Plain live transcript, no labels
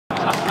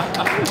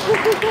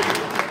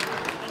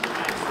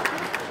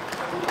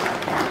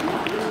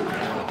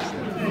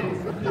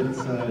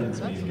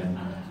It's me again.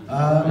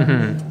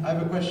 I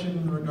have a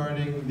question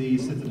regarding the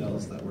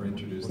citadels that were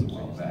introduced a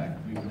while back.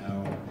 We've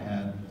now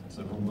had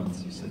several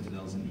months of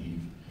citadels in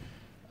Eve.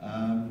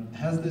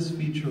 Has this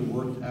feature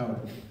worked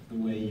out the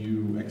way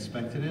you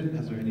expected it?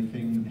 Has there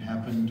anything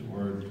happened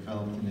or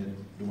developed in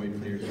it the way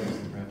players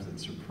used it, perhaps that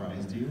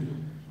surprised you?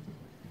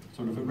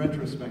 Sort of a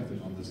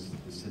retrospective on this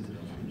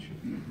citadel feature.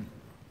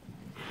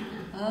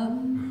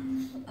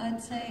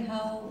 I'd say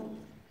how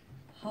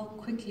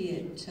quickly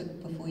it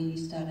took before you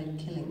started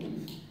killing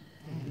them.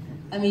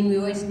 I mean, we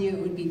always knew it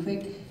would be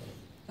quick,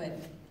 but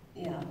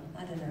yeah,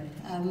 I don't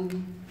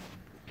know.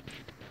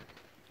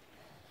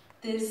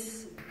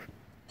 There's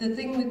the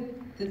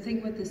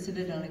thing with the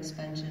Citadel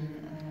expansion.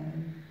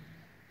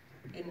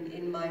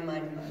 In my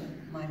mind,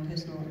 my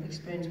personal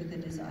experience with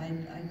it is I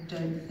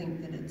don't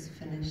think that it's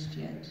finished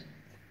yet,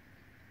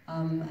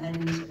 and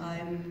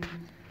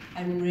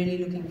I'm really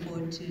looking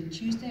forward to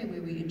Tuesday,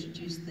 where we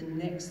introduce the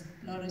next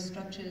lot of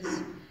structures,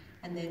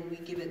 and then we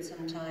give it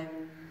some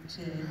time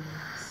to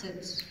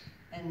sit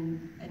and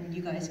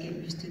you guys get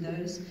used to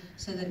those,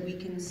 so that we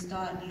can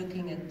start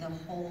looking at the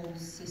whole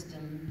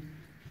system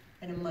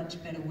in a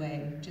much better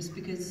way. Just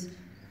because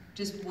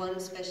just one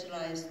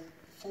specialized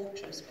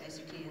fortress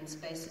basically in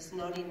space is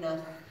not enough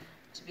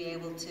to be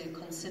able to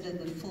consider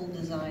the full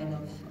design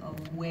of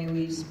where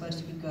we're supposed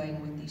to be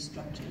going with these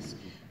structures.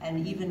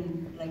 And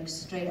even like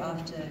straight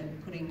after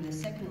putting the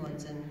second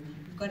ones in,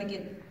 we've got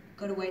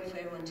to wait for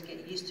everyone to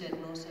get used to it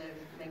and also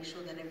make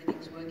sure that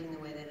everything's working the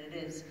way that it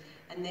is.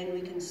 And then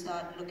we can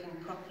start looking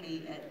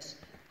properly at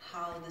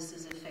how this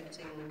is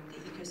affecting the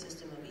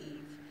ecosystem of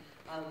Eve.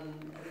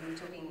 We were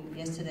talking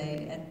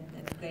yesterday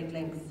at great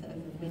length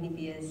over many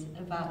beers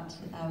about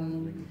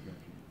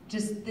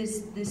just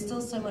there's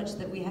still so much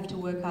that we have to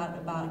work out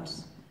about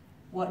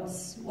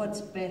what's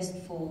best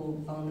for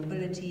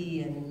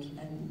vulnerability and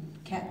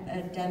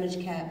damage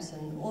caps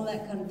and all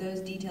that kind of those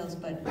details.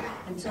 But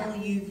until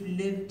you've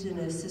lived in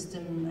a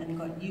system and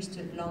got used to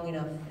it long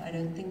enough, I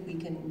don't think we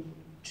can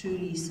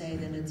truly say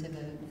that it's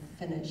ever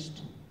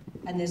finished.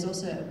 And there's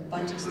also a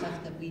bunch of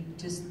stuff that we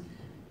just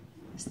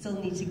still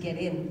need to get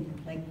in,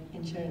 like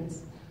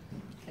insurance.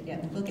 But yeah,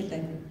 we'll get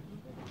there.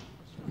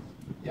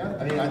 Yeah,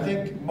 I mean, I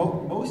think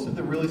most of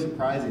the really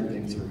surprising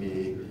things for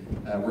me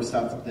were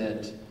stuff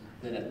that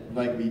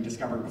like we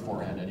discovered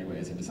beforehand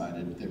anyways and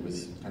decided it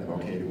was kind of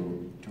okay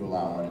to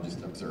allow and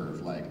just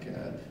observe, like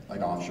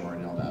offshore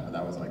and all that, but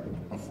that was like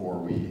before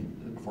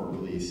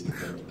release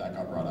that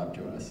got brought up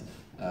to us.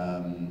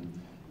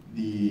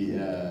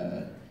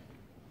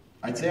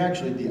 I'd say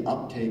actually the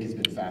uptake has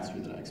been faster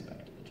than I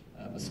expected,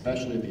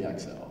 especially the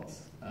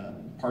XLs.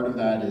 Part of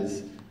that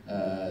is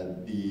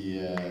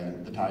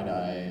the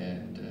tie-dye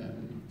and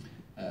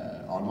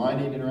online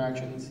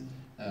interactions,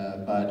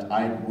 but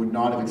I would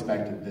not have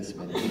expected this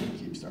many to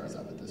keep stars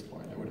up at this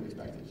point. I would have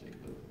expected it to take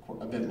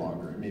a bit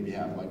longer and maybe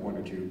have like one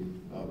or two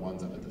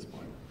ones up at this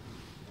point.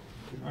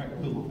 All right,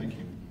 cool, thank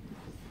you.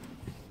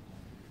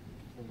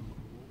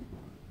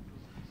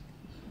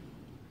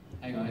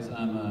 Hey guys,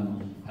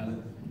 I'm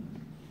Helen.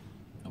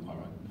 Not quite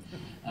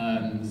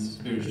right.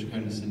 Spiritual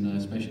Draconis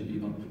in Spaceship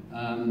Bebop.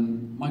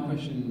 My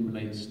question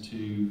relates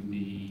to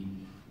the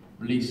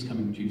release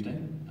coming Tuesday.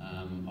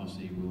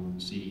 Obviously, we'll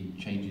see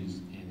changes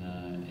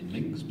in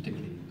links,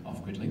 particularly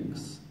off-grid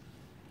links,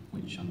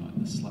 which I'm not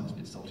in the slightest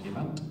bit salty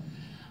about.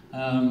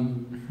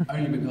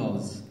 Only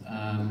because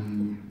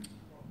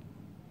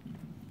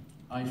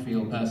I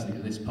feel personally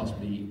that this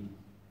possibly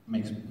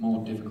makes it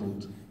more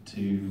difficult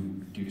to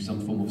do some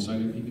form of solo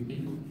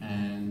PvP,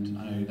 and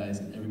I know that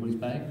isn't everybody's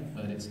bag,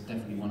 but it's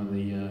definitely one of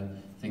the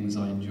things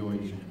I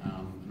enjoyed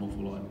an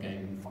awful lot of the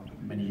game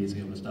many years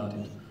ago when I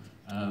started.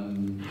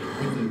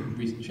 With the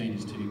recent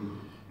changes to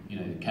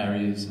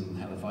carriers and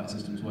how the fight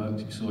systems worked,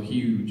 you saw a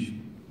huge,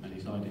 at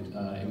least I did,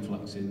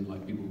 influx in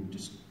like people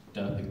just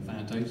derping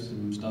Thanatos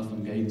and stuff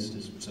and gates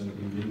just solo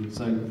PvP.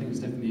 So I think it's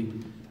definitely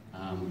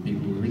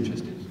people who are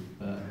interested,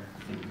 but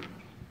I think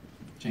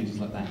changes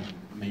like that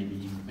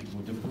maybe make it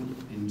more difficult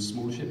in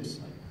small ships,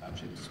 like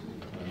battleships or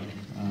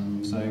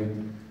whatever. So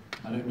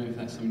I don't know if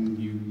that's something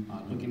you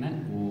are looking at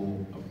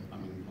or, I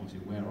mean, obviously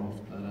aware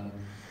of, but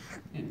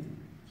yeah.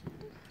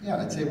 Yeah,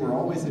 I'd say we're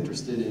always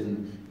interested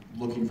in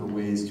looking for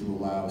ways to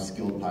allow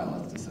skilled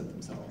pilots to set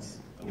themselves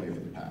away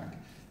from the pack.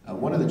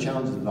 One of the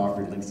challenges with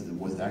off-grid links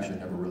was actually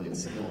never really a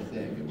skill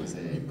thing, it was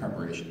a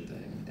preparation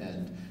thing.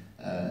 And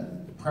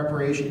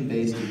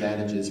preparation-based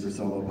advantages for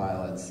solo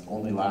pilots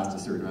only last a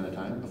certain amount of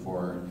time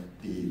before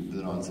the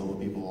non-solo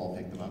people all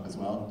pick them up as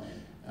well.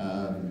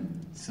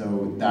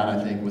 So that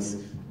I think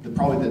was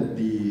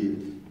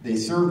they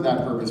served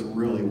that purpose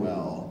really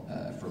well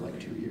for like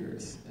 2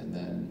 years, and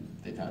then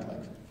they've had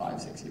like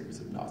 5-6 years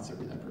of not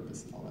serving that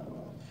purpose all that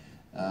well.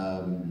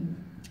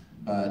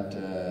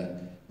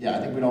 Yeah, I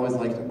think we'd always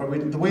like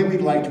to, the way we'd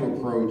like to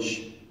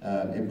approach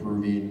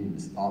improving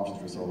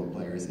options for solo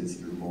players is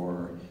through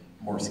more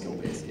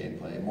skill-based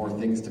gameplay, more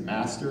things to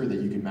master that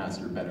you can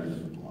master better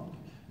than the blog,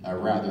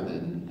 rather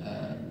than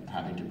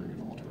having to bring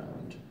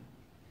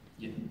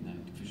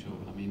for sure.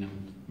 I mean,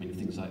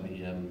 things like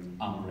the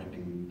armor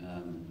wrapping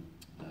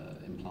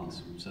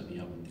implants will certainly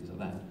help and things like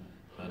that.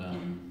 But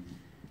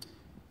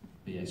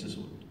yeah, it's just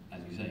sort of,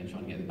 as you say,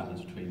 trying to get the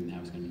balance between how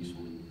it's going to be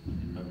useful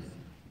in both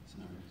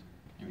scenarios.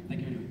 Anyway,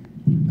 thank you anyway.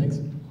 Thanks.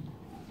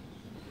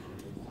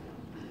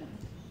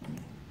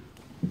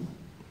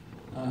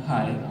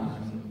 Hi,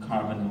 I'm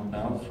Carmen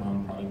Nobel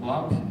from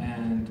Polyblock,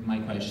 and my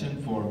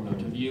question for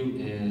both of you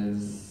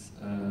is,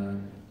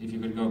 if you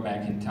could go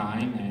back in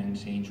time and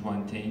change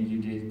one thing you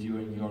did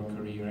during your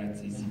career at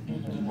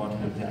CCP, what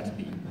would that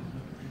be?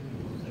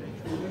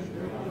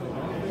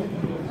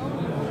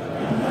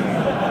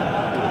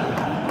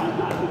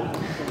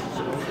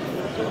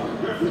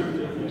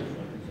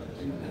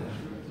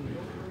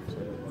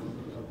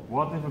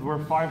 What if it were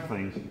 5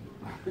 things?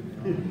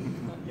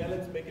 Yeah,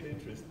 let's make it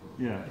interesting.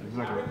 Yeah,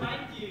 exactly. I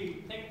remind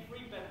you, take 3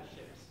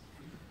 battleships.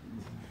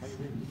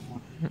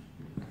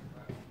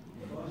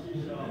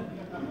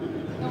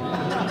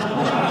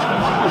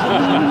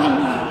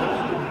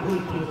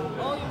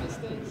 All your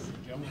mistakes.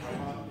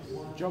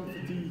 Jump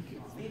fatigue.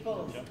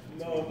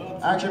 No,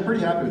 not. Actually, I'm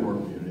pretty happy with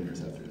orbital unit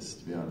interceptors,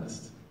 to be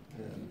honest.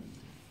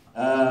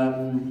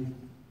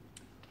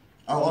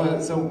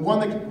 So one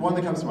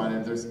that comes to mind,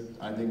 and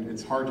I think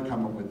it's hard to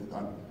come up with.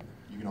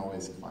 You can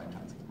always find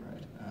tons of them,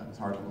 right? It's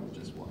hard to come up with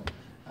just one.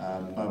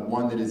 But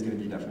one that is going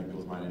to be definitely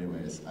people's mind,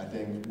 anyways. I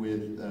think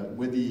with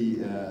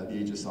the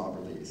Age of Saw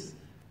release,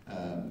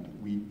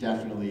 we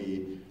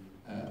definitely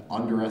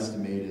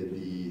underestimated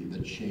the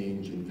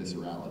change in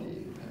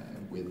viscerality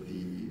with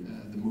the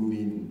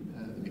moving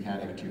the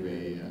mechanic to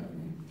a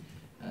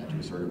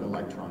sort of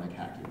electronic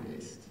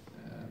hacking-based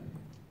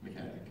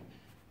mechanic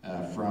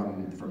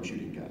from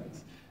shooting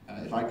guns.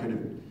 If I could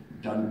have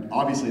done,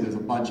 obviously there's a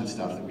bunch of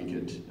stuff that we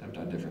could have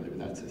done differently with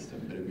that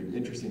system, but it would be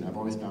interesting. I've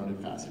always found it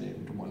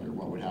fascinating to wonder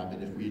what would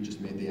happen if we just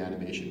made the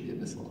animation be a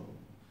missile.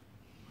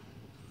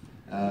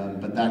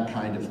 But that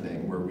kind of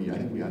thing, where I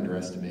think we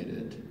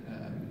underestimated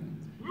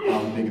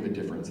how big of a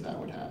difference that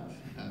would have.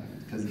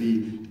 Because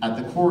at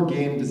the core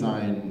game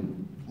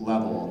design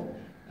level,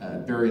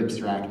 very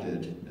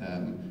abstracted,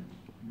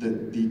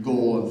 the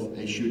goal of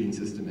a shooting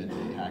system and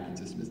a hacking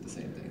system is the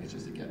same thing. It's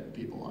just to get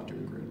people onto a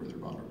grid where they're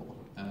vulnerable.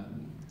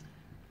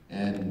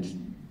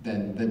 And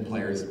then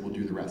players will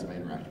do the rest by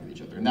interacting with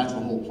each other. And that's the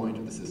whole point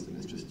of the system,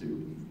 is just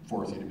to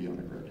force you to be on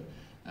a grid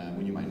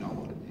when you might not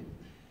want to be,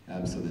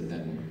 so that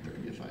then there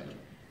can be a fight.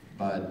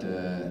 But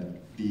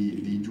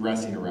the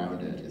dressing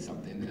around it is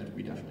something that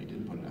we definitely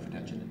didn't put enough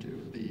attention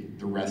into.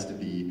 The rest of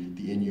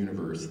the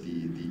in-universe,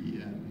 the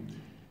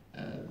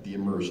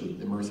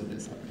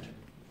immersiveness of it.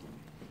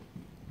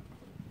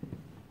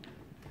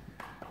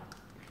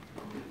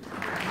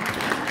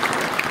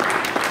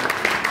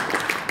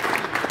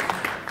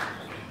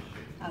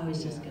 I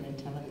was just going to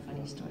tell a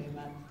funny story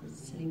about the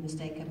silly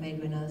mistake I made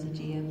when I was a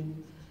GM.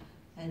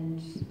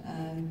 And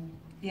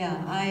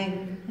yeah,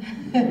 I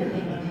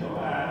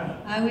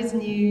was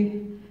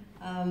new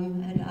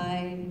and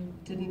I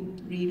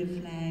didn't read a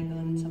flag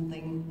on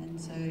something, and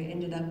so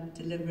ended up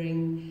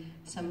delivering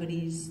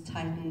somebody's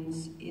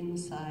Titans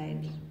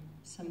inside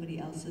somebody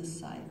else's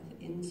scythe,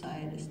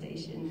 inside a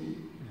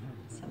station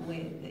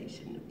somewhere they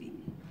shouldn't have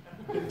been.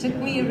 It took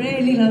me a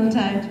really long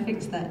time to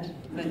fix that,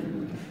 but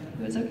it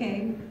was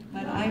okay.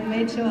 But I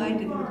made sure I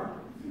didn't.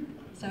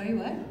 Sorry,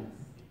 what?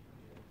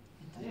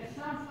 It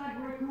sounds like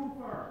Rick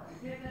Cooper.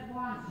 Get that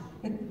once.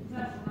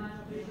 That's a nice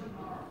piece of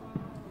art.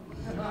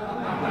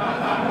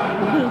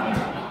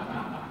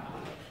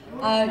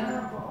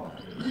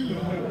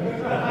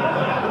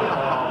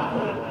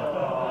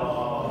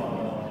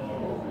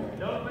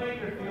 Don't make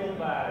her feel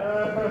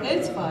bad.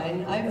 It's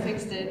fine. I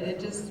fixed it. It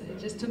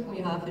just took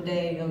me half a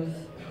day of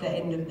the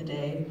end of the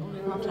day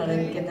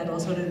trying to get that all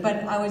sorted.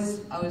 But I was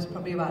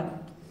probably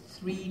about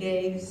 3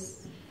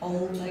 days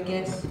old, I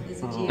guess,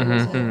 as a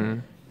GM.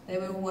 So they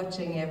were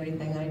watching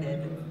everything I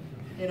did.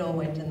 It all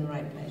went in the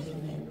right place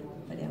in the end.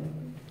 But yeah.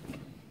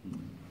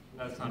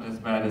 That's not as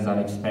bad as I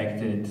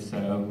expected,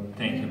 so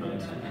thank you very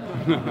much.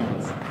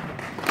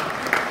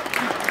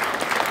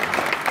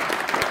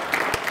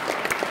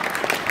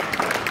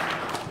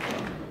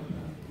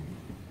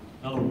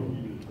 Hello,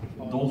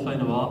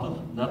 dolfijnen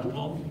water,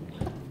 Netplan.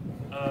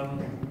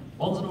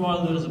 Once in a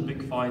while there is a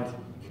big fight, a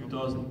few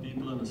thousand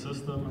people in the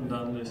system, and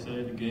then they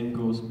say the game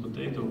goes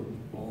potato,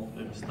 or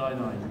there is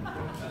tie-dye.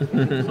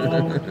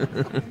 So,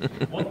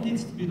 what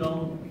needs to be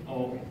done,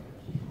 or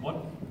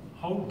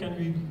how can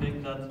we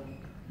make that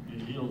be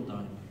real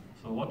time?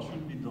 So what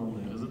should be done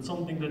there? Is it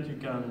something that you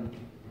can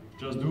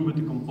just do with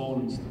the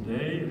components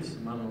today? It's a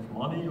matter of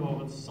money,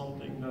 or it's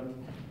something that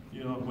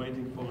you are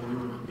waiting for a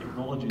new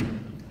technology?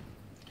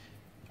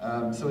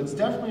 So it's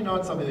definitely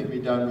not something that can be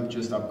done with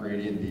just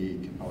upgrading the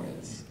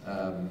components.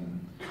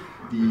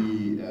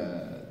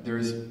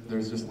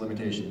 There's just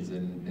limitations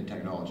in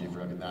technology for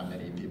having that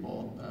many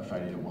people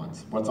fighting at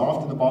once. What's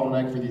often the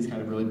bottleneck for these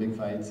kind of really big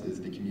fights is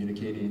the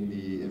communicating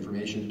the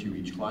information to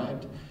each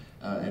client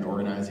and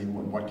organizing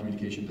what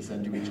communication to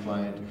send to each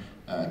client,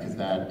 because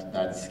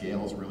that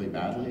scales really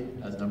badly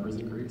as numbers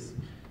increase.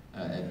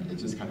 And it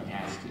just kind of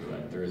has to.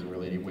 There isn't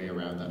really any way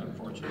around that,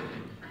 unfortunately,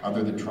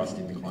 other than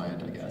trusting the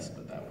client, I guess,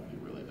 but that would be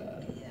really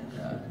bad.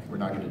 Yeah, we're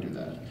not going to do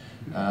that.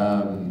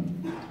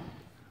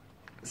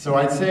 So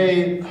I'd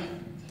say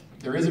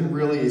there isn't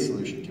really a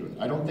solution to it.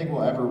 I don't think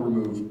we'll ever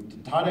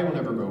remove, tie-dye will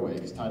never go away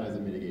because tie-dye is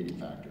a mitigating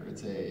factor.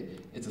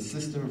 It's a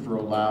system for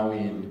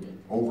allowing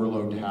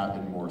overload to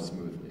happen more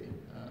smoothly.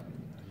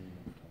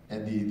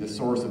 And the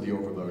source of the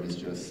overload is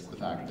just the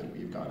fact that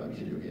we've got a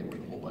video game where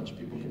a whole bunch of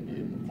people can be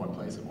in one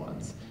place at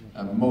once.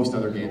 Most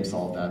other games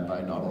solve that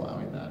by not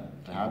allowing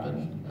that to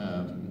happen.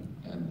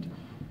 And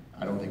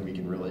I don't think we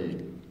can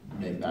really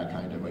make that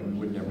kind of,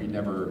 we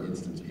never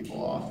instance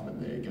people off when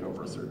they get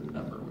over a certain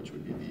number, which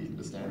would be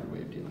the standard way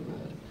of dealing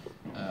with it.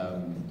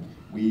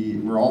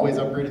 We're always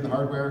upgrading the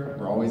hardware,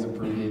 we're always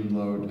improving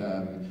load.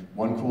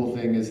 One cool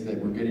thing is that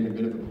we're getting a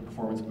bit of a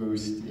performance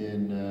boost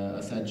in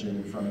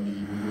Ascension from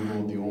the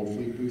removal of the old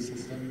fleet boost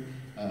system.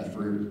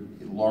 For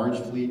large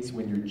fleets,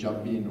 when you're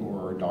jumping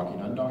or docking,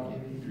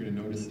 undocking, you're going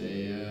to notice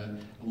a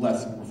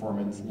less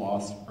performance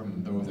loss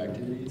from those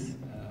activities.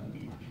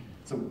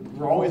 So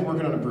we're always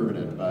working on improving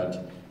it,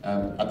 but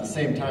at the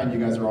same time, you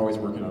guys are always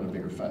working on a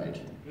bigger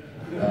fight.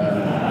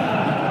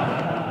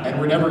 And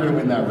we're never going to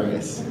win that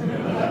race.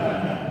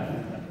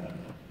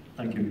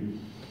 Thank you.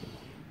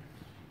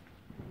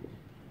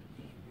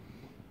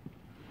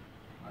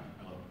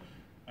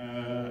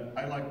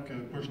 I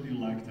personally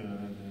like the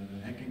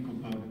hacking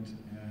component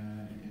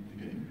in the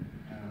game,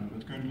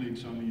 but currently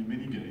it's only a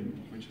mini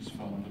game, which is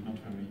fun but not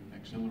very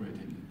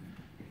exhilarating.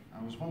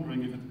 I was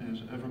wondering if it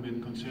has ever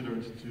been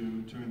considered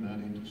to turn that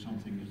into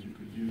something that you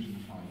could use in a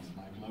fight,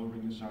 like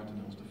lowering the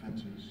Citadel's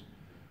defenses,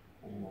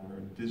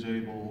 or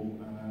disable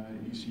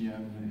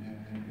ECM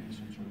in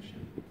some sort of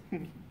ship.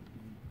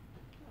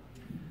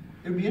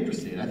 It would be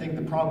interesting. I think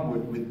the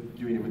problem with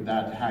doing it with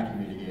that hacking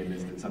minigame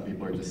is that some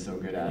people are just so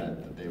good at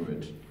it that they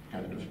would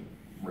kind of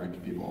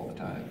wreck people all the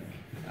time.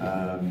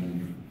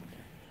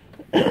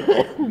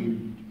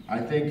 I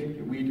think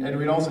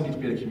we'd also need to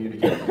be able to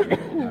communicate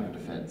and have a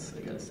defense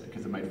against it,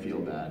 because it might feel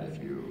bad if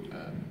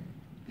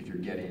you're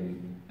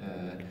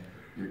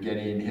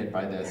getting hit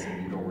by this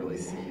and you don't really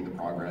see the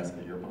progress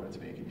that your opponent's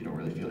making. You don't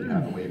really feel you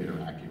have a way of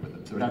interacting with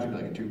them. So it would have to be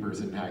like a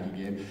two-person hacking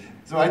game.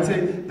 So I'd say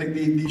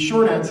the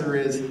short answer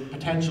is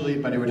potentially,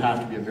 but it would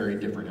have to be a very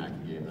different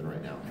hacking game than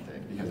right now, I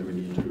think, because it would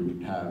need to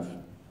have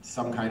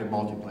some kind of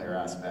multiplayer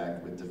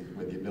aspect with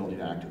the ability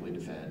to actively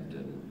defend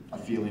and a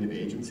feeling of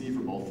agency for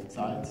both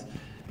sides.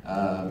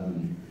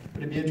 But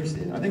it'd be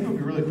interesting. I think it would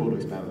be really cool to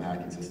expand the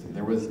hacking system.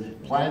 There was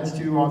plans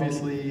to,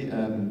 obviously.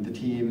 The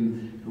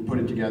team who put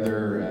it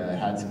together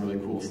had some really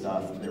cool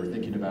stuff that they were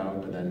thinking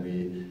about, but then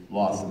we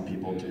lost some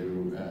people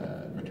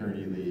to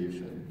maternity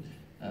leave, and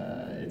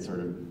it sort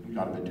of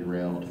got a bit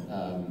derailed.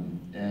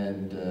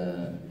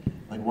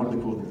 Like one of the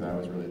cool things I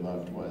always really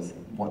loved was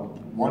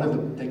one of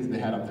the things they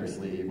had up their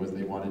sleeve was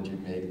they wanted to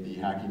make the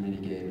hacking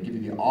minigame give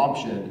you the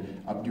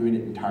option of doing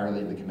it entirely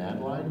in the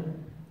command line.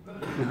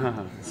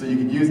 So you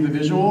can use the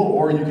visual,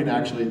 or you can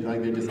actually,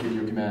 like, they just give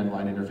you a command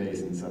line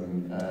interface and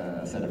some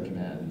set of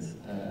commands.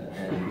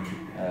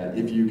 And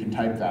if you can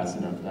type fast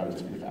enough, that would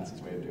just be the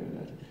fastest way of doing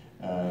it,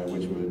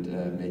 which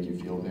would make you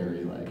feel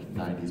very like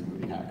 90s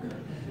movie hacker.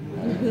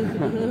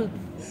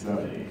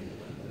 So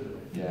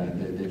yeah,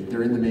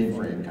 they're in the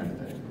mainframe kind of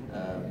thing.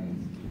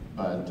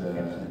 But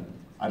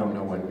I don't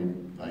know when we,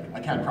 like, I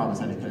can't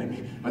promise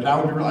anything, but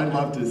that would be, I'd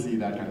love to see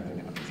that kind of thing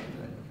happen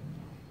someday.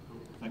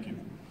 Thank you.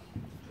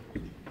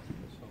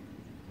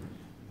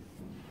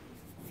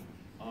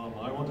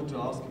 I wanted to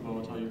ask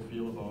about how you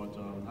feel about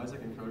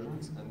high-sec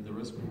incursions and the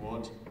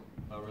risk-reward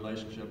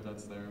relationship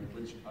that's there,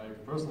 which I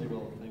personally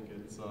will think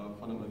it's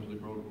fundamentally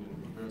broken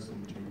in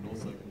comparison to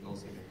null-sec and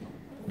null-sec.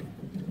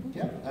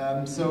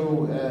 Yeah,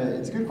 so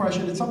it's a good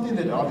question. It's something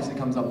that obviously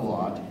comes up a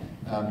lot.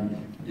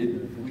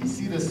 We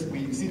see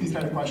these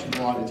kind of questions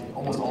a lot. It's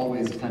almost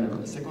always kind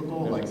of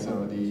cyclical. Like,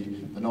 so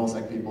the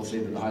null-sec people say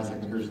that the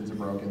high-sec incursions are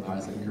broken. The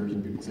high-sec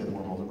incursion people say the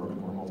wormholes are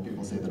broken. Wormholes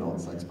people say the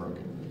null-sec's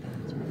broken.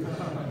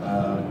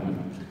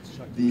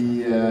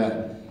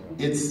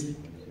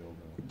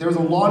 There's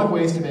a lot of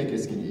ways to make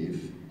ISK and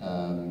Eve,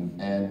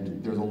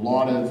 and there's a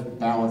lot of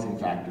balancing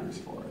factors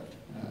for it,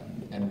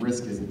 and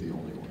risk isn't the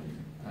only one.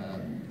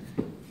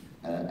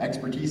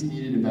 Expertise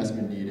needed,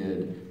 investment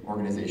needed,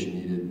 organization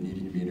needed,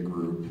 needing to be in a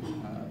group,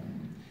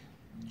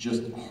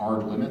 just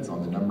hard limits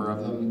on the number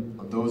of them.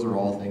 Those are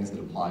all things that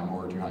apply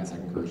more to high-sec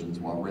incursions,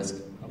 while risk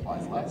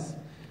applies less.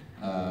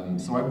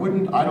 So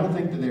I don't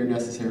think that they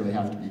necessarily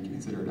have to be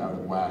considered out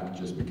of whack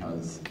just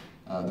because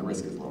the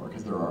risk is lower,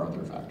 because there are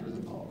other factors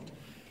involved.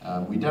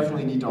 We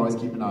definitely need to always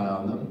keep an eye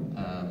on them,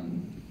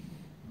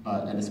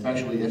 and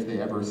especially if they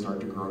ever start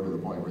to grow to the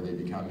point where they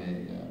become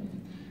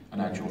an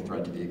actual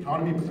threat to the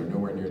economy, but they're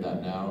nowhere near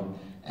that now,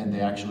 and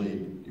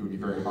it would be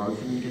very hard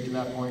for them to get to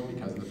that point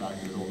because of the fact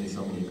that there's only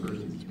so many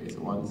incursions in space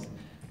at once.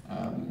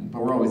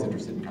 But we're always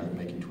interested in kind of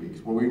making tweaks.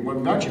 What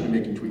we've actually been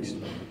making tweaks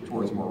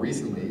towards more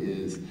recently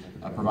is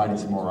providing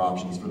some more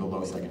options for the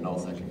low-sec and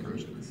null-sec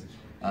incursions.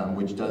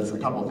 which does a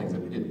couple of things.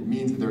 It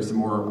means that there's some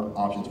more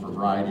options for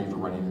variety for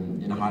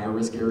running in higher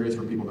risk areas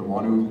for people that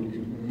want to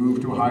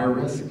move to a higher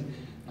risk.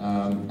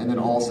 And then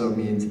also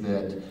means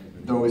that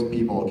those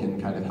people can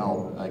kind of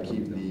help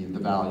keep the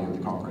value of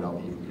the Concord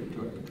LP from getting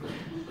too out of control.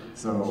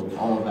 So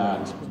all of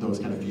that, those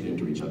kind of feed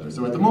into each other.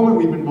 So at the moment,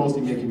 we've been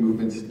mostly making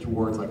movements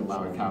towards like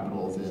allowing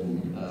capitals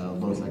in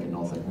low second,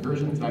 null second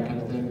conversions, that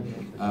kind of thing.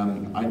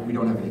 We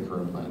don't have any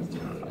current plans to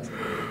high second.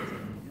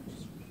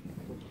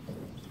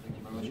 Thank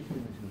you very much.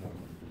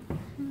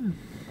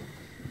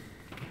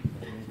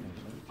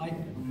 Hi,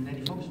 I'm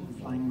Lady Fox. I'm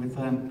flying with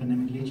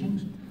Pandemic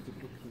Legion.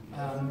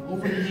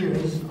 Over the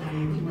years, I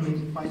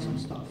accumulated quite some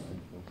stuff.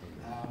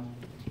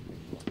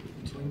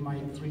 Between my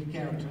 3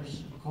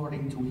 characters,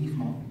 according to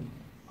Yvemont,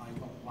 I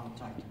got 1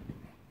 Titan.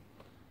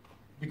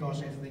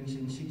 Because everything's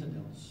in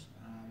citadels.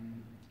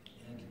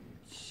 It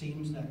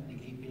seems that the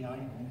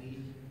API only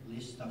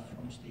lists stuff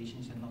from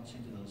stations and not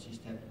citadels. Is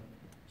that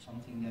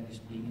something that is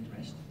being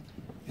addressed?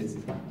 It's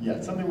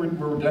something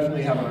we're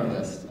definitely have on our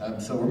list.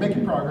 So we're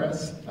making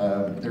progress.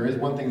 There is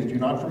one thing that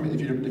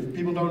if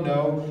people don't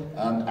know,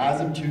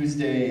 as of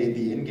Tuesday,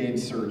 the in-game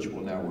search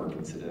will now work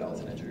in citadels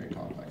and engineering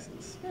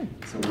complexes.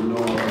 So we're no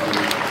longer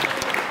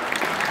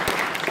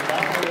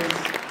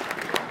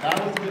that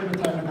was a bit of a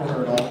technical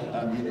hurdle.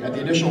 At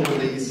the initial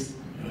release,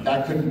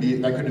 that couldn't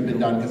have been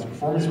done because of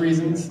performance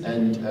reasons,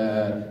 and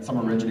some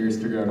of our engineers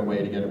figured out a way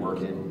to get it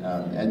working.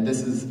 And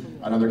this is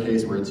another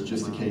case where it's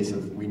just a case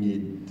of we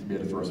need to be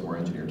able to throw some more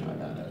engineer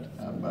time at it,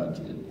 but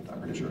I'm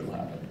pretty sure it'll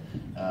happen.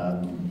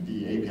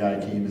 The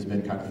API team has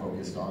been kind of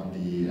focused on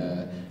the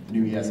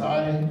new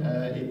ESI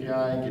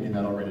API, getting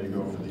that all ready to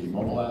go for the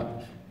mobile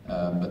app.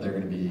 But they're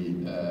going to be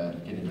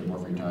getting a bit more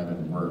free time,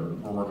 and we're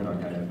working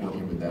on kind of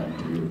working with them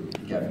to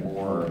get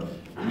more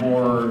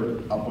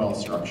up-well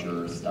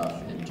structure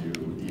stuff into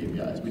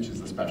the APIs, which is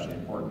especially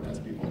important as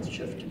people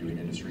shift to doing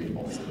industry in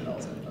both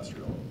citadels and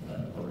industrial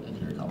or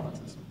engineering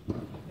complexes.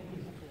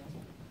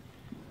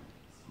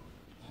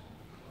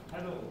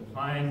 Hello,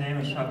 my name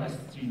is Shabas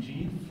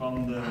 3G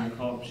from the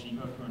Corp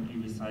Shiva,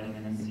 currently residing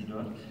in NC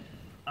Dirt.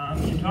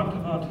 You talked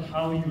about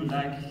how you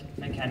like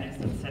mechanics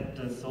that set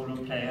the solo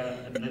player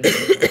a little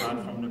bit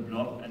apart from the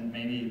blob and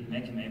maybe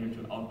make him able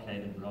to outplay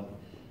the blob.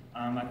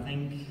 I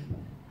think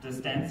the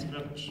stance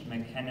switch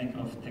mechanic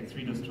of Tech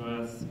 3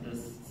 destroyers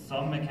is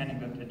some mechanic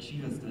that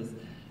achieves this.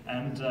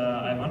 And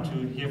I want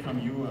to hear from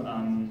you,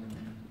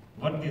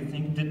 what do you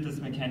think did this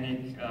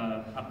mechanic,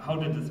 how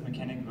did this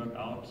mechanic work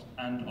out?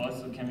 And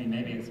also can we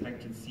maybe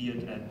expect to see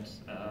it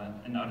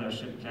in other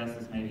ship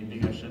classes, maybe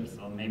bigger ships,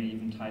 or maybe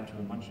even tied to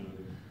a module?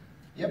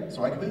 Yep,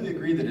 so I completely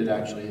agree that it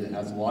actually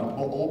has both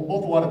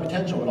a lot of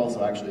potential, but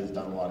also actually has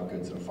done a lot of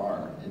good so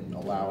far in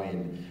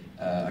allowing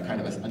a kind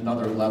of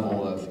another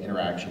level of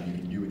interaction you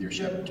can do with your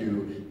ship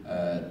to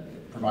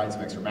provide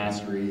some extra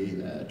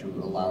mastery, to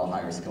allow a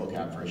higher skill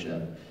cap for a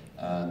ship.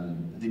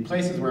 The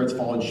places where it's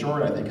fallen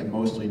short, I think, have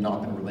mostly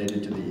not been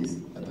related to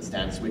the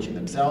stance switching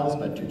themselves,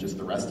 but to just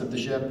the rest of the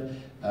ship.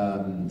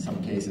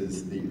 Some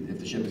cases, if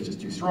the ship is just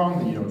too strong,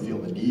 then you don't feel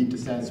the need to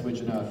stance switch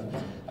enough.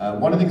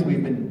 One of the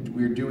things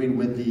we're doing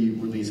with the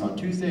release on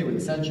Tuesday with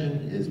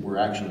Ascension is we're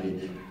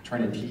actually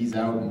trying to tease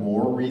out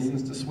more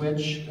reasons to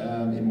switch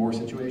in more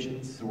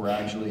situations. So we're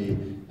actually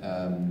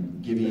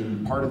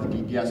giving part of the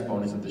DPS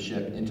bonus of the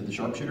ship into the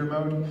sharpshooter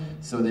mode,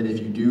 so that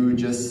if you do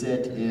just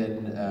sit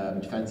in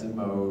defensive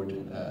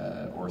mode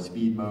or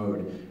speed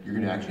mode, you're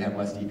going to actually have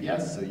less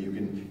DPS, so you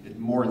can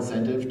more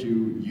incentive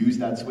to use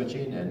that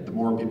switching, and the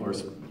more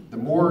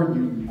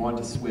you want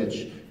to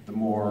switch, the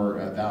more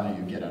value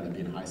you get out of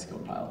being a high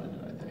skilled pilot in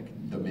it, I think.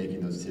 Though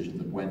making those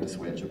decisions of when to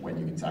switch, of when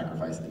you can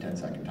sacrifice the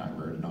 10-second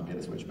timer and not get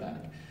a switch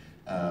back.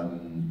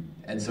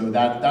 And so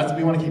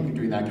we want to keep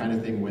doing that kind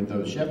of thing with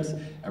those ships,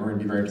 and we're going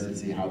to be very interested to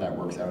see how that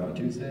works out on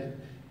Tuesday.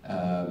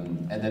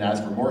 And then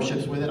as for more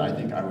ships with it, I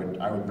think I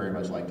would very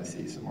much like to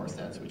see some more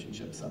stance switching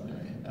ships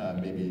someday.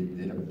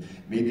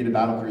 Maybe in a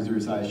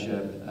battlecruiser size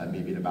ship,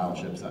 maybe in a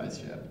battleship size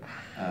ship.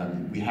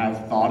 We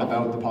have thought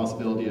about the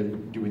possibility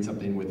of doing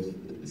something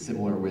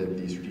similar with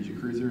the strategic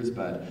cruisers,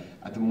 but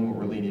at the moment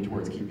we're leaning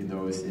towards keeping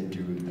those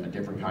into a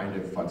different kind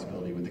of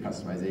flexibility with the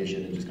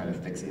customization and just kind of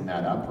fixing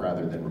that up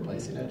rather than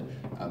replacing it.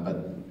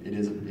 But it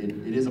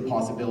is a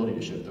possibility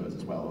to shift those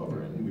as well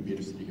over, and we'd be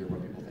interested to hear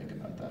what people think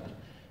about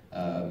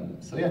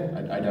that. So yeah,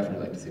 I'd definitely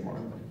like to see more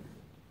of them.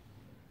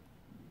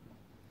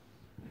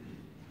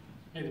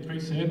 Hey, the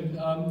priest here.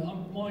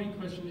 My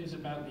question is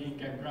about the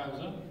in-game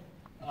browser.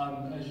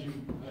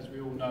 As we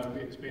all know,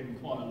 it's been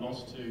quite a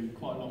loss to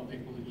quite a lot of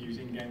people that use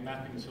in-game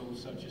mapping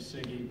tools such as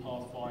SIGI,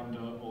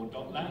 Pathfinder, or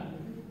 .lat.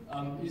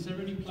 Is there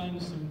any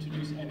plans to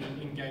introduce any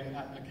in-game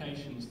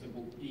applications that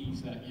will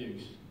ease that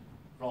use,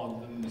 rather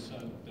than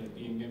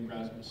the in-game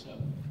browser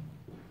itself?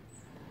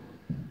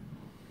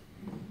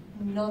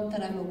 Not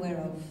that I'm aware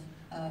of,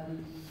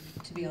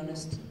 to be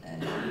honest.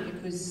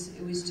 It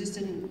was just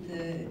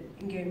the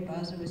in-game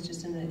browser was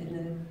just in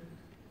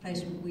a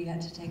place where we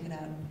had to take it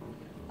out.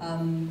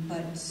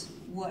 But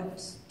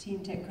what Team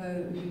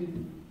TechCo,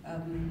 who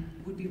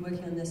would be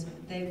working on this.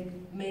 They've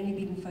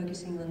mainly been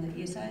focusing on the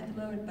ESI at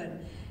the moment,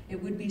 but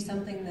it would be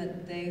something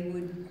that they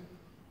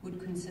would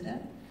consider.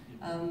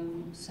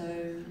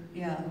 So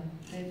yeah,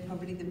 they're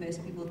probably the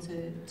best people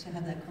to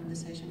have that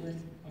conversation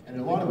with. And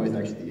in a lot of ways,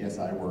 actually, the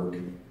ESI work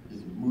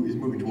is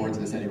moving towards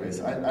this anyway.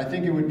 So I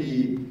think it would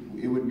be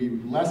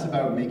less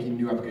about making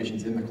new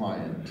applications in the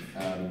client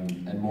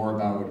and more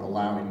about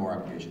allowing more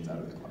applications out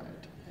of the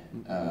client.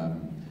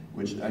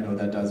 Which I know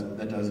that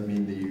does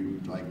mean that you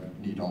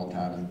need alt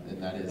tabs,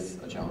 and that is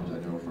a challenge. I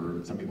know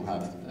for some people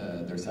have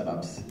their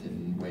setups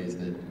in ways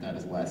that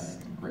is less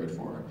great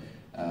for.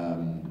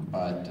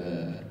 But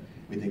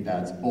we think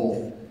that's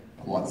both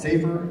a lot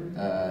safer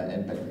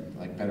and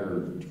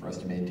better for us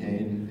to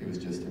maintain. It was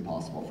just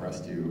impossible for us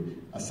to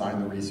assign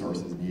the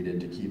resources needed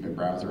to keep a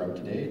browser up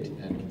to date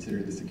and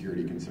consider the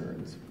security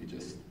concerns.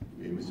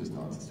 It was just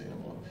not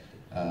sustainable.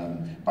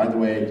 By the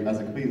way, as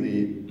a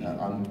completely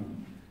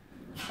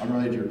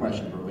unrelated to your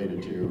question, but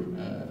related to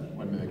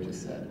what Milik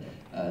just said,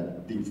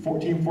 the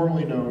team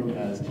formerly known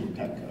as Team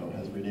Techco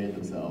has renamed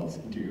themselves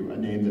into a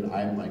name that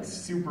I'm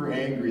super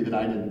angry that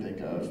I didn't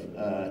think of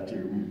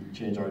to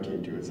change our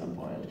team to at some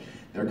point.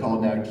 They're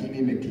called now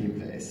Teamy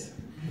McTeamface.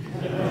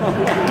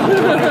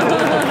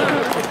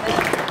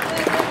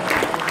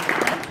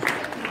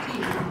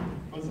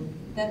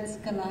 That's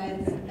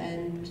Goliath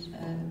and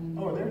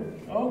oh, there.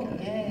 Oh,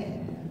 okay.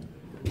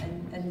 Yeah,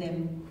 and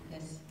them.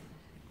 Yes,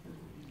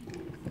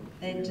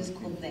 they're just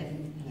called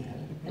them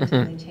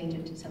until they change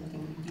it to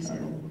something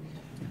useful.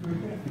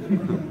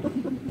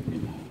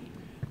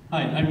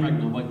 Hi, I'm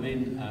Ragnar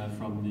Whitelane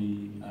from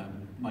the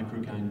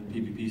Microgang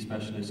PvP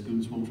Specialist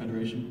School Swarm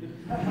Federation.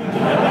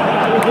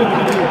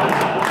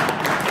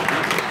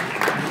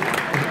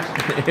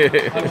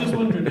 I was just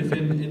wondering if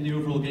in the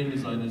overall game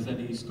design there's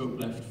any scope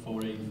left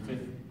for a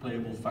fifth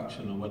playable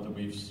faction, or whether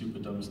we've super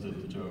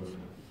dumpstered the Jove.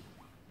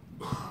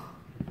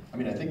 I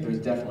mean, I think there's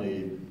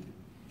definitely,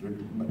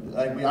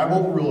 I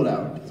won't rule it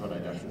out, is what I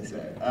definitely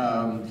say.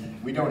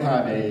 We don't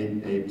have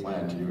a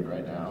plan to do it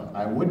right now.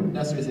 I wouldn't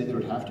necessarily say there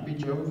would have to be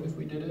Jove if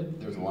we did it.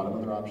 There's a lot of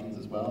other options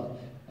as well.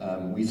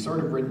 We've sort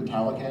of written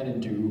Talican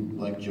into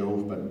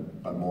Jove,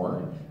 but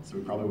more, so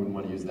we probably wouldn't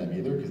want to use them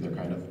either, because they're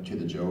kind of to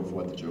the Jove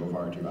what the Jove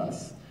are to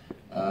us.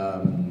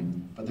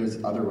 But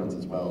there's other ones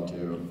as well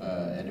too,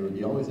 and it would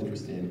be always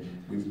interesting.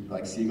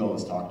 Seagull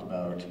has talked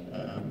about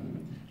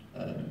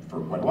for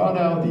quite a while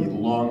now, the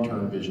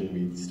long-term vision.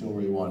 We still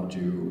really want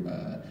to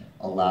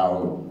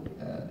allow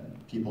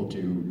people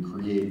to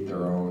create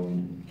their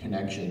own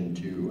connection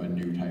to a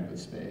new type of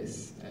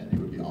space, and it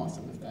would be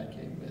awesome if that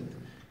came with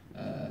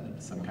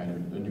some kind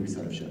of a new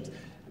set of ships.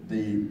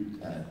 The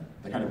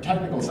kind of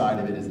technical side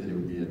of it is that it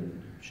would be a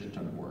shit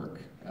ton of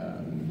work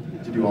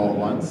to do all at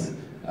once.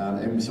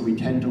 And so we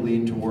tend to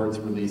lean towards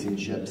releasing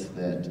ships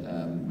that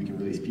we can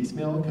release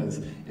piecemeal, because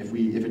if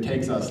it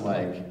takes us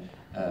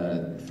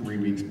 3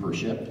 weeks per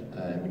ship,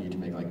 and we need to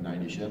make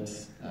 90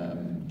 ships,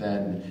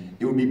 then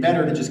it would be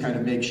better to just kind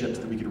of make ships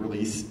that we could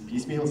release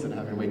piecemeal instead of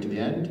having to wait to the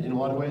end in a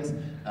lot of ways.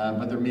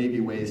 But there may be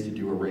ways to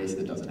do a race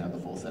that doesn't have the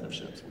full set of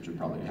ships, which would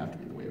probably have to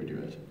be the way we do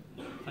it.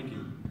 Thank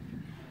you.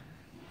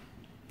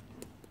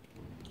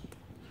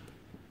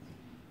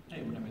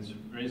 Hey, my name is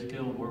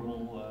Razorkill,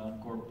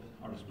 Wormhole Corp,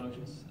 Art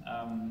Explosions.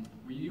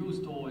 We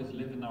used to always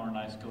live in our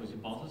nice cozy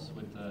bosses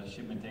with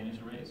ship maintenance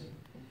arrays.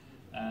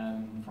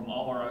 And from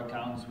all our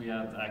accounts, we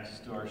had access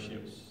to our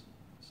ships.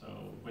 So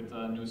with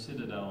the new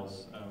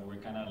Citadels, we're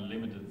kind of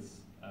limited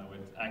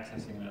with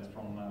accessing that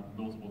from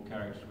multiple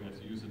characters. We have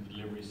to use a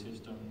delivery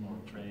system or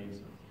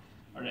trades.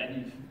 Are there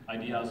any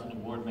ideas on the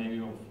board maybe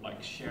of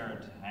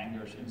shared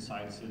hangars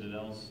inside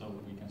Citadels so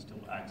we can still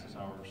access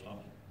our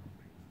stuff?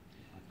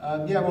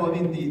 Yeah, well,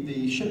 I mean,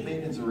 the ship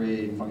maintenance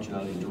array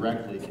functionality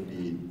directly can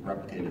be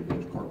replicated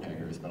with corp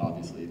hangars, but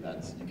obviously you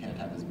can't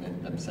have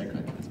them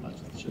segmented as much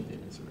as the ship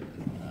maintenance array.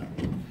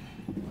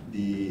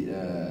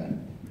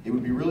 It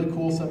would be really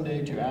cool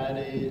someday to add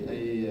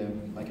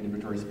an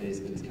inventory space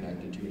that is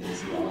connected to an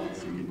ACL,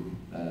 so you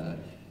could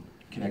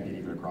connect it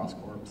even across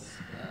corps.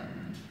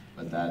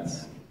 But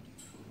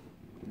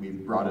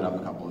we've brought it up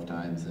a couple of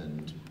times,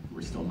 and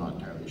we're still not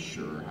entirely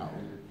sure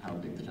how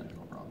big the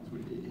technical problems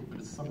would be, but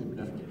it's something we're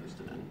definitely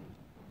interested in.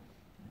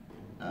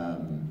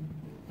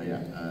 But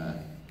yeah,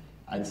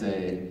 I'd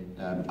say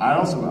I'd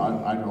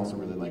also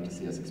really like to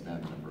see us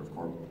expand the number of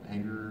corp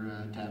hanger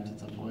tabs at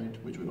some point,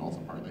 which would also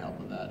partly help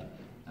with that.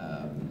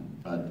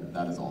 But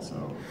that is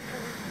also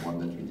one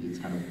that it's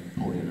kind of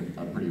pulling in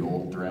a pretty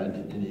old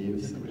thread in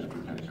Eve, so we have to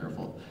be kind of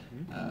careful.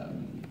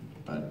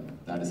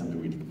 But that is something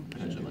we'd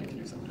potentially like to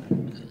do someday.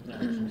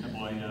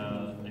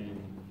 Yeah,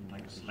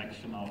 a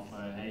selection of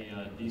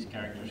these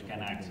characters can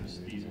access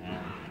these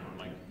hangars,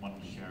 or want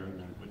to share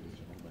them with.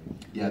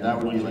 Yeah,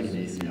 that would be like an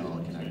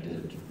ACL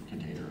connected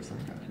container of some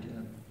kind.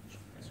 Yeah.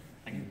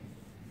 Thank you.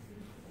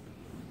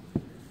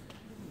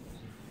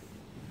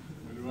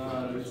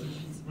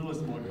 It's a really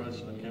small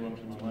question that came up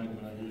to my mind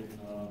when I heard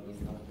the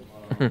stuff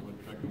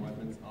what Dr.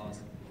 Whiteman's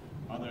asked.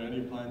 Are there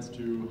any plans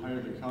to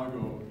hire the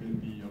cargo in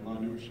the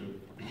Manu ship?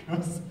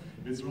 Because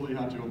it's really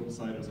hard to open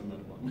CIDRs on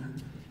that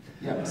one.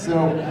 Yeah,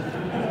 so...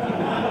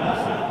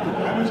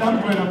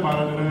 I'm great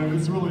about it, and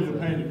it's really a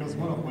pain because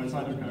one of my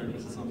Cyno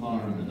characters is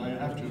Amar, and I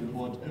have to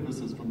import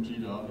ibises from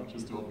GDA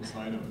just to open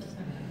Cynos.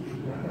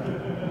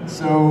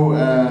 So,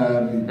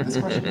 this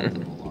question comes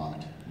up a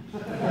lot.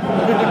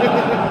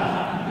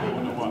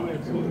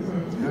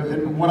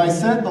 And what I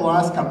said the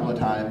last couple of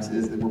times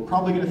is that we're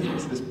probably going to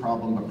fix this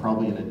problem, but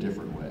probably in a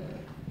different way.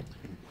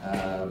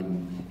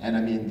 And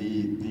I mean,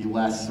 the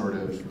less sort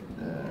of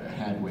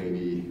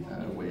hand-wavy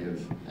way of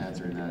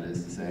answering that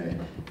is to say,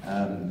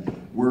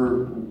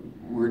 we're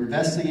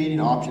investigating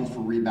options for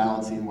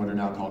rebalancing what are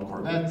now called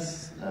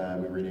corvettes.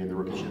 We renamed the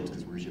rookie ships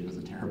because rookie ship is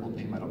a terrible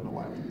name. I don't know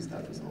why we used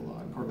that for so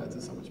long. Corvettes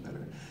is so much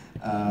better.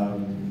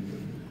 And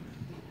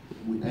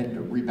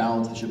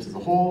rebalance the ships as a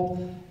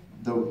whole.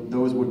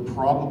 Those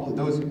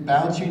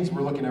balance sheets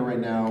we're looking at right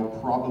now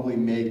probably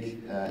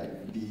make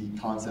the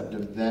concept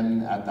of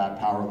them at that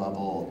power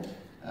level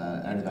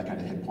and at that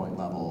kind of hit point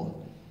level,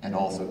 and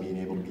also being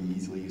able to be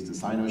easily used as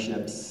Cyno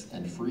ships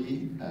and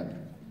free,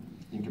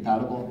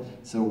 incompatible.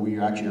 So we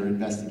actually are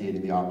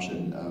investigating the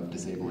option of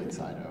disabling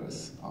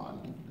Cynos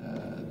on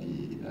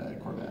the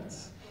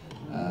corvettes.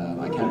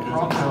 I can't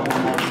promise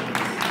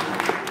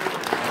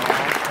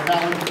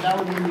that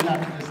would mean we'd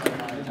have to just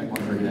like tech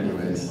one frigate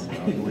anyways, so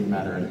it wouldn't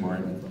matter anymore.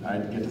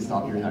 I'd get to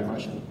stop hearing that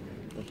question.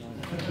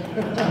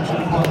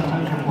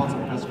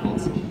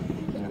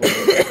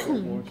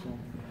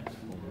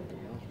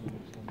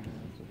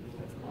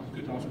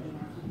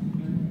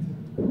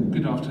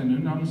 Good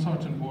afternoon. I'm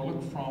Sergeant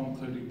Warlock from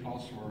 30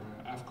 Plus or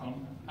AFCON,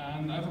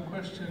 and I have a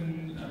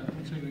question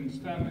concerning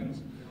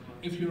standings.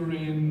 If you're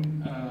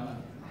in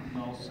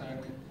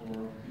null-sec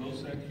or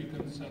low-sec, you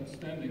can set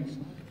standings,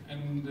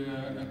 and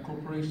a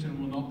corporation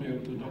will not be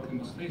able to dock in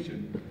the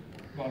station.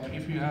 But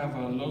if you have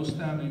a low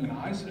standing and a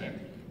high sec,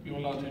 you're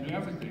allowed to do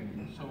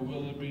everything. So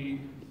will there be,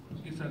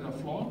 is that a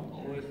flaw,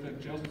 or is that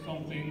just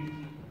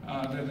something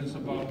that is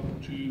about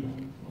to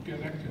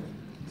get active?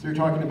 So you're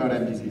talking about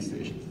NPC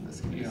stations in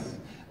this case.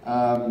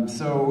 Yeah.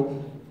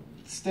 So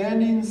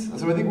standings,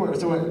 so I think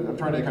I'm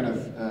trying to kind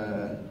of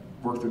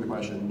work through the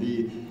question.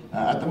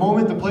 At the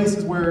moment, the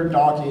places where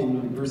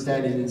docking or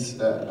standings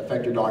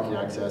affect your docking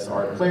access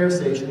are player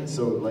stations,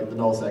 so like the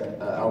null-sec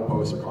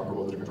outposts or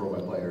conquerables that are controlled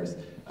by players,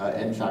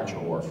 and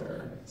factional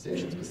warfare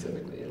stations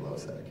specifically in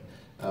low-sec.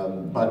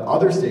 But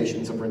other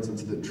stations, so for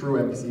instance, the true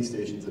NPC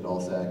stations in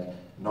null-sec,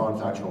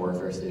 non-factional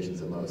warfare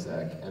stations in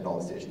low-sec, and all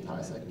the stations in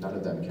high-sec, none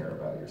of them care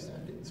about your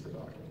standings for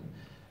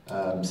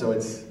docking. So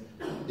it's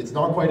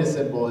not quite as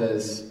simple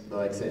as,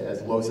 like, say,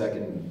 as low-sec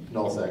and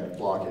null-sec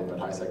block it, but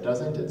high-sec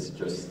doesn't. It's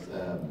just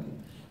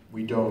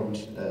we don't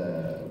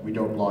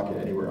block it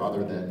anywhere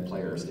other than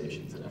player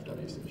stations and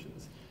FW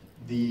stations.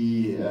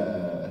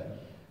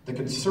 The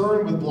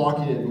concern with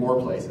blocking it in more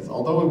places,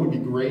 although it would be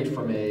great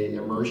from a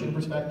immersion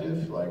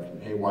perspective, like,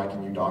 hey, why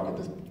can you dock at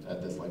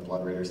this like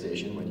Blood Raider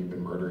station when you've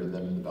been murdering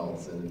them in the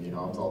belts and in the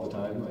noms all the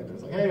time? Like,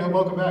 it's like, hey,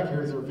 welcome back.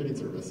 Here's our fitting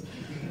service.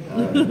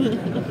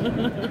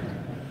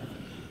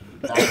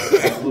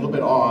 That's a little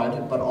bit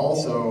odd, but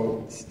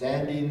also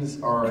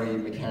standings are a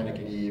mechanic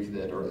in EVE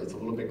it's a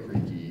little bit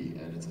creaky,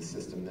 and it's a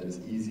system that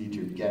is easy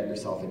to get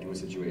yourself into a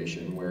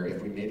situation where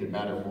if we made it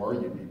matter more,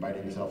 you'd be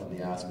biting yourself in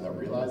the ass without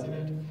realizing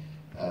it.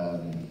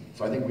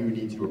 So I think we would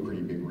need to do a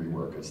pretty big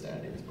rework of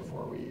standings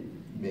before we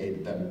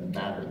made them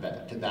matter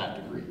to that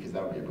degree, because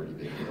that would be a pretty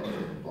big deal if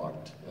it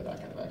blocked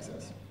that kind of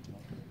access.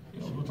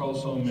 It would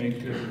also make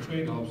the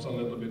trade-offs a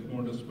little bit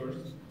more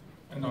dispersed,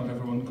 and not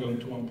everyone going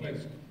to one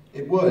place.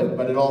 It would,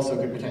 but it also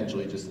could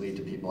potentially just lead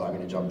to people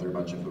having to jump through a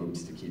bunch of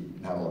hoops to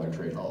have all their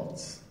trade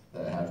halts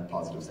have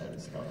positive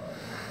standings to Kaldar,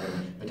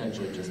 and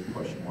potentially just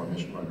push more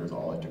mission runners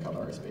all into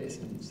Kaldar space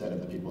instead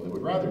of the people that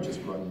would rather just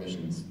run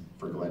missions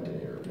for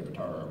Galente or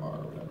Minotaur or Amar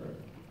or whatever.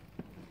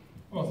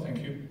 Well,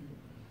 thank you.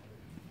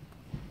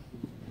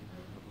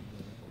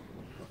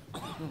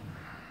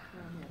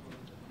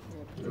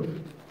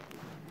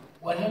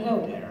 Well,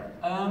 hello there.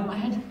 I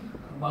had,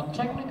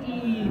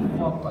 technically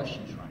 4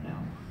 questions right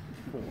now.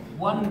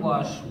 One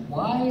was,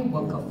 why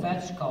were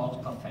corvettes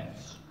called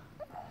corvettes?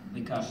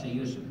 Because they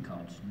used to be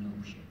called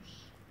noob ships.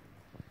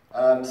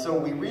 So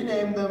we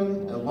renamed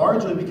them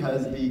largely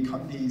because the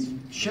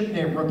ship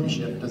name Rookie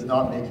Ship does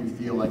not make you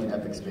feel like an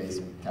epic space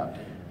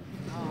captain.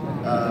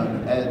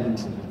 And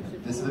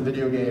this is a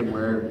video game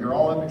where you're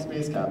all epic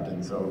space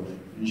captains, so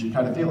you should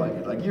kind of feel like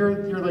it. Like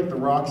you're like the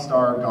rock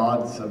star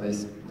gods of a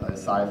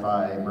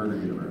sci-fi murder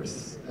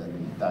universe,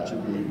 and that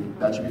should be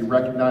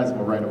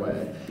recognizable right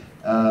away.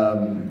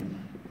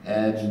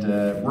 And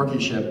Rookie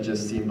Ship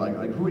just seemed like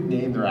who would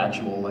name their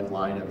actual like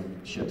line of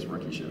ships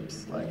Rookie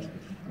Ships? Like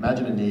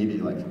imagine a navy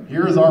like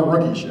here's our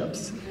Rookie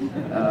Ships.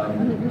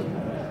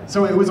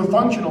 So it was a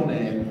functional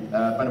name,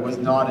 but it was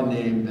not a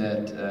name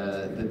that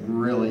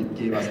really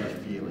gave us the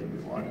feeling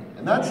we wanted.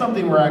 And that's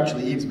something where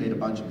actually Eve's made a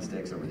bunch of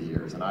mistakes over the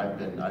years, and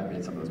I've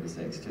made some of those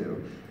mistakes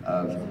too,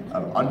 of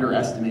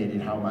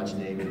underestimating how much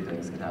naming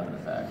things can have an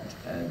effect,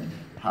 and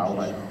how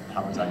much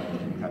that can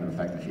kind of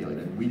affect the feeling.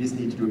 And we just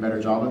need to do a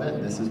better job of it,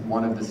 and this is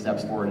one of the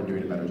steps forward in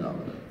doing a better job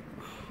of it.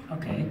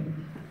 Okay.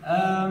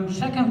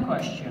 Second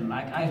question,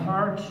 like I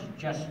heard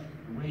just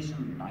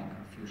recent, like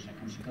a few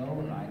seconds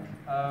ago, like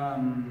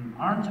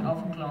aren't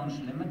alpha clones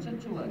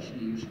limited to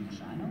actually using a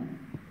Sino?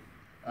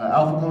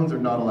 Alpha clones are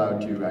not allowed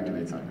to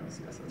activate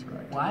Sinos, yes, that's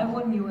correct. Why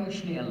wouldn't you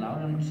actually allow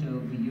them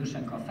to be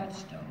using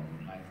Corvettes though?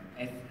 Like,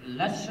 if,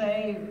 let's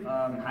say,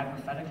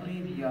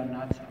 hypothetically, you're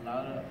not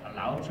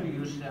allowed to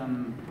use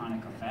them on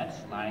a Corvette,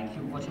 like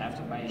you would have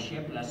to buy a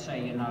ship, let's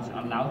say you're not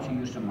allowed to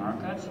use the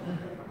market,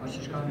 which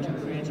is going to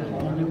create a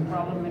whole new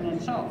problem in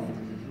itself.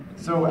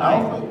 So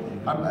alpha,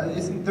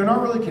 they're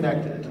not really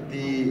connected.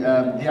 The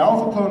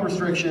alpha clone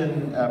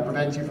restriction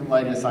prevents you from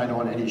lighting a Sino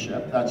on any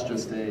ship. That's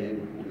just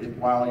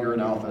while you're in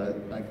alpha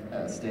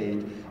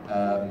state.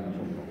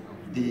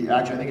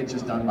 Actually, I think it's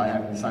just done by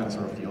having the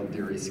Sinosaural field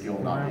theory skill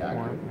not be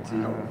active. So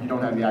you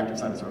don't have the active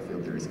Sinosaural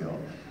field theory skill.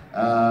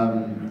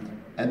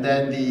 And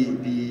then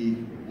the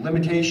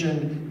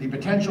limitation, the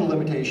potential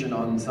limitation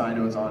on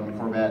Sinos on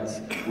Corvettes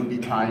would be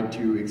tied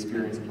to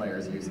experienced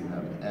players using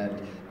them.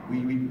 And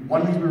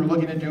one of the things we were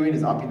looking at doing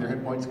is upping their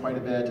hit points quite a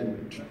bit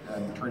and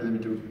turning them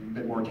into a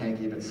bit more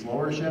tanky, a bit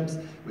slower ships,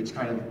 which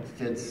kind of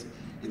fits.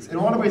 It's in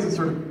a lot of ways it's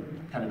sort of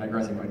kind of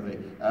digressing quickly.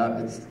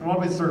 It's in a lot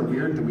of ways sort of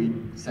weird that we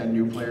send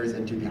new players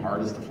into the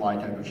hardest to fly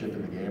type of ship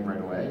in the game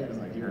right away. It's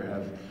like you're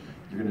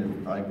gonna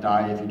like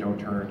die if you don't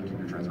turn to keep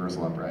your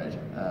transversal upright.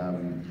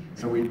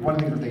 So one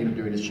of the things we're thinking of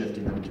doing is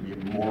shifting them to be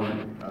more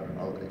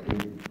a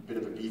bit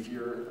of a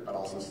beefier, but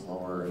also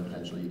slower and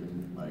potentially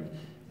even like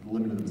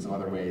limited them some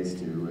other ways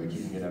to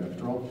keeping it out of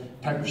control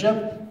type of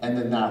ship, and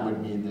then that would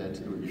mean that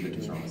it would be a bit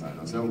too strong a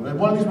Sino. So one of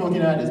the things we're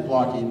looking at is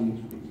blocking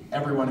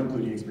everyone,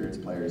 including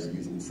experienced players,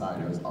 using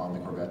Sinos on the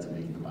Corvettes and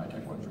making them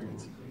high-tech 1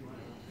 frigates.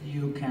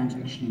 You can't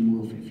actually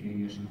move if you're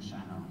using a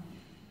Sino.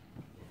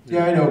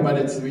 Yeah, I know, but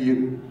it's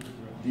the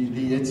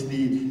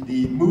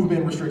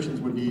movement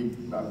restrictions would be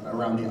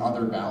around the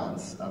other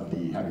balance of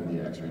having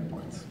the extra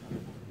endpoints.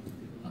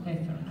 Okay,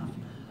 fair enough.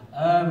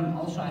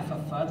 Also, I have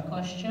a third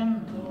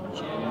question,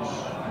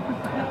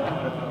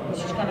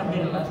 which is going to be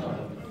the last one.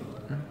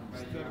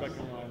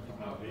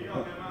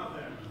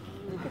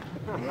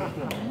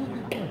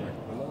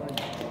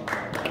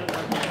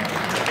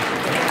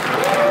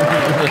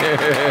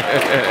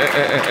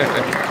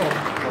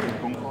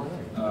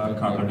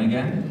 Carbon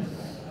again.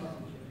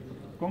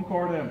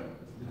 Concorde.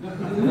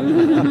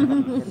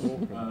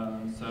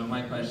 So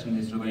my question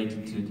is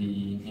related to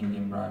the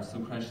in-game browser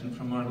question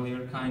from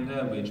earlier,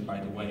 which, by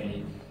the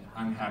way,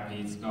 I'm happy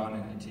it's gone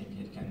and I think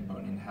it can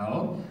burn in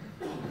hell.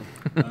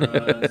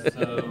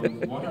 So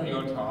what are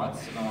your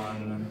thoughts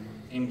on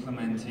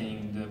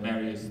implementing the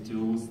various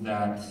tools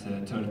that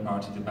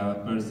third-party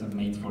developers have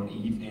made for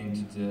EVE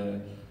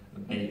into the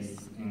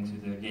base, into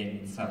the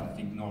game itself,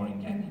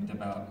 ignoring any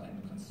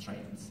development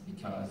constraints?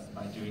 Because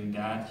by doing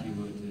that,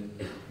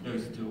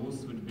 those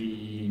tools would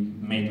be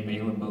made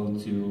available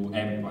to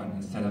everyone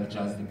instead of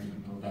just the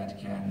people that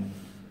can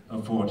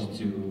afford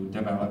to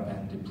develop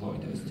and deploy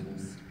those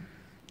tools.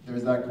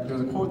 There's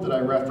a quote that I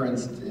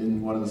referenced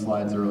in one of the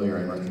slides earlier.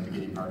 I read the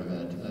beginning part of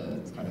it.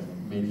 It's kind of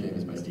made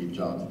famous by Steve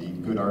Jobs. The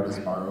good artists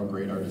borrow,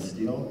 great artists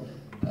steal.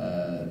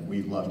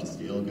 We love to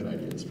steal good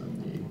ideas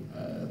from the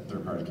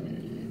third-party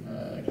community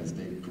because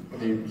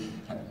they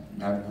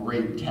have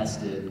great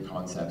tested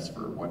concepts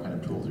for what kind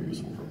of tools are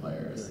useful for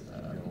players.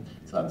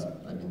 So that's,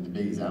 I mean, the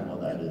big example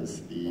of that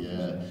is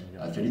the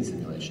fitting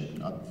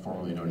simulation,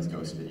 formerly known as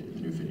Ghost Fitting,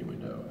 the new fitting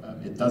window.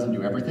 It doesn't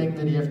do everything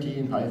that EFT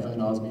and Python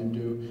and Osmium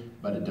do,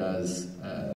 but it does